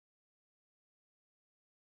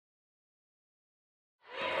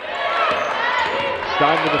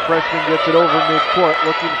Steinman, the freshman, gets it over mid-court,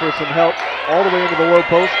 looking for some help. All the way into the low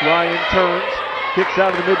post. Ryan turns, kicks out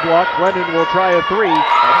of the mid-block. Glennon will try a three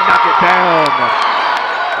and knock it down.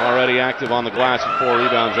 Already active on the glass with 4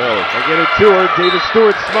 rebounds early. They get it to her. Davis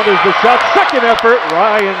Stewart smothers the shot. Second effort.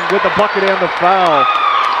 Ryan with the bucket and the foul.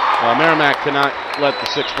 Merrimack cannot let the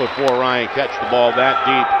 6'4" Ryan catch the ball that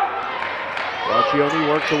deep. Guachione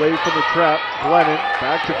works away from the trap. Glennon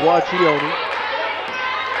back to Guachione.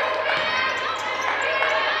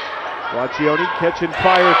 Guachione catch and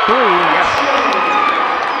fire three. Yes.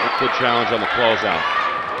 Good challenge on the closeout.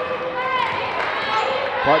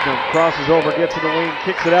 Putnam crosses over, gets in the wing,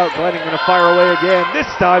 kicks it out. Glennon going to fire away again. This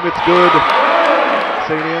time it's good.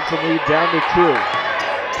 Saint Anselm lead down to 2.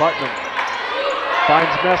 Putnam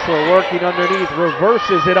finds Messler working underneath,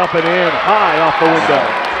 reverses it up and in, high off the window.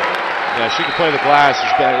 Yeah, she can play the glass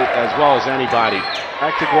as well as anybody.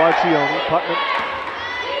 Back to Guachione. Putnam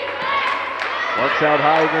works out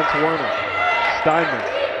high against Werner. Steinman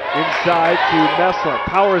inside to Messler,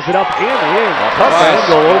 powers it up and in. Tough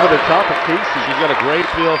angle over the top of Casey. She's got a great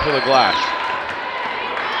feel for the glass.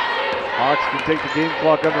 Hawks can take the game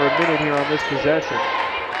clock under a minute here on this possession.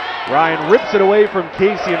 Ryan rips it away from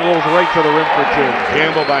Casey and rolls right to the rim for 2.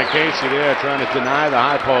 Gamble by Casey there, trying to deny the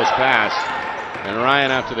high post pass. And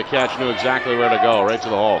Ryan, after the catch, knew exactly where to go, right to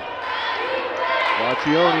the hole.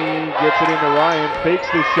 Guachione gets it into Ryan, fakes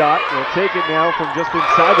the shot. Will take it now from just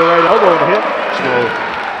inside the right elbow and hit. Smooth.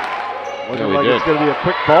 Looking like it's going to be a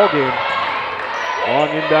quick ball game.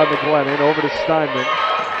 Long inbound to Glennon, over to Steinman.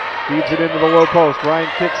 Feeds it into the low post. Ryan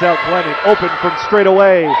kicks out. Glennon open from straight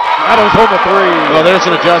away. Adams home a 3. Well, there's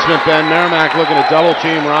an adjustment, Ben. Merrimack looking to double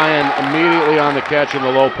team Ryan immediately on the catch in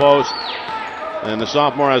the low post. And the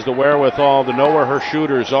sophomore has the wherewithal to know where her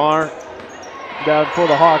shooters are. Down for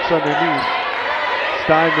the Hawks underneath.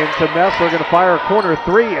 Steinman to Messler, going to fire a corner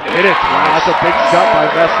 3 and hit it. Wow, that's a big shot by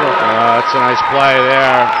Messler. That's a nice play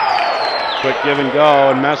there. Quick give and go,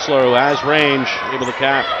 and Messler, who has range, able to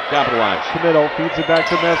capitalize. To middle, feeds it back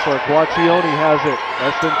to Messler. Guachione has it.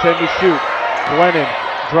 Less than 10 to shoot. Glennon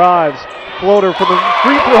drives. Floater from the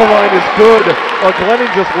free throw line is good. Glennon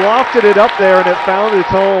just lofted it up there, and it found its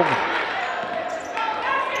home.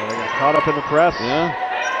 They got caught up in the press. Yeah.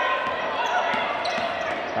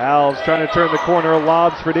 Alves trying to turn the corner.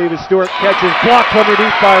 Lobs for Davis Stewart. Catches blocked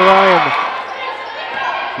underneath by Ryan.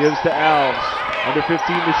 Gives to Alves. Under 15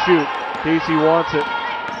 to shoot. Casey wants it.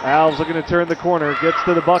 Alves looking to turn the corner. Gets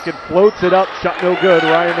to the bucket. Floats it up. Shot no good.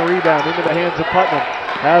 Ryan the rebound. Into the hands of Putnam.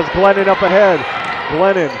 Has Glennon up ahead.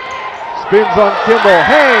 Glennon spins on Kimball.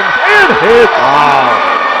 Hangs and hits. Wow.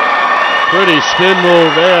 Pretty spin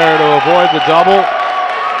move there to avoid the double.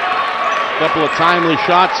 Couple of timely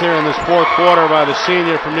shots here in this 4th quarter by the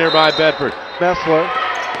senior from nearby Bedford. Messler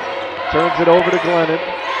turns it over to Glennon.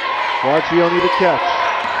 Guachione to catch.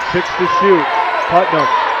 6 to shoot. Putnam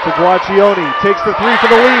to Guachione. Takes the 3 for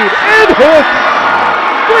the lead. And hits!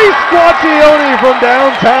 Grace Guachione from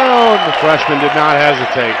downtown. The freshman did not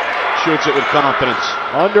hesitate. Shoots it with confidence.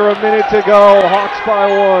 Under a minute to go. Hawks by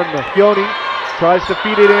 1. Guachione tries to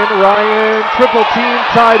feed it in. Ryan, triple team,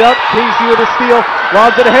 tied up. Casey with a steal.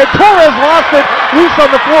 Lobs it ahead. Torres lost it. Loose on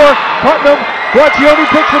the floor. Putnam. Guachione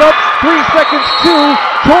picks it up. 3 seconds, 2.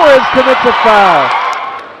 Torres commits a foul.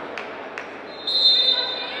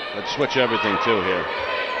 Let's switch everything too here.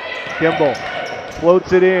 Kimball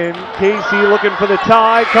floats it in. Casey looking for the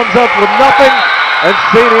tie. Comes up with nothing. And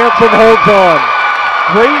Saint Anselm holds on.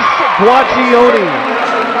 Grace Guachione,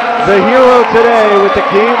 the hero today with the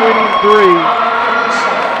game-winning 3.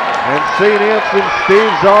 And Saint Anselm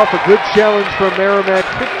staves off a good challenge from Merrimack.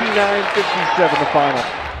 59-57 the final.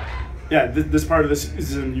 Yeah, this part of the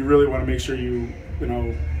season, you really want to make sure you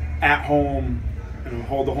at home,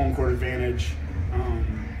 hold the home court advantage.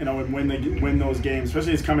 And win those games,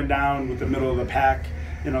 especially it's coming down with the middle of the pack,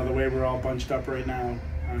 the way we're all bunched up right now.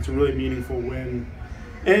 It's a really meaningful win.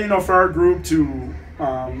 And, for our group to,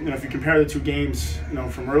 if you compare the 2 games,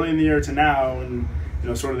 from early in the year to now and,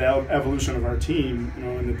 sort of the evolution of our team,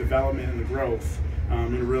 and the development and the growth,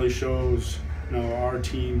 it really shows, our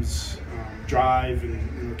team's drive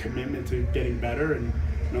and commitment to getting better. And,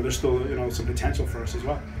 there's still, some potential for us as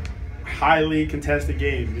well. Highly contested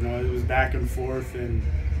game, it was back and forth, and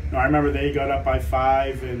I remember they got up by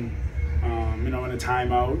 5, and in a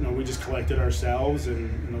timeout, we just collected ourselves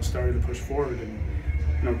and started to push forward.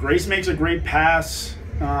 And Grace makes a great pass,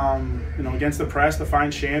 against the press to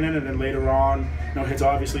find Shannon, and then later on, hits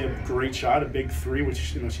obviously a great shot, a big 3, which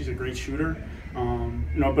she's a great shooter.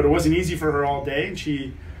 But it wasn't easy for her all day, and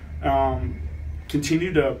she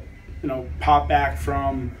continued to pop back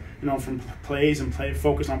from. From plays and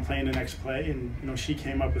focus on playing the next play, and she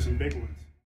came up with some big ones.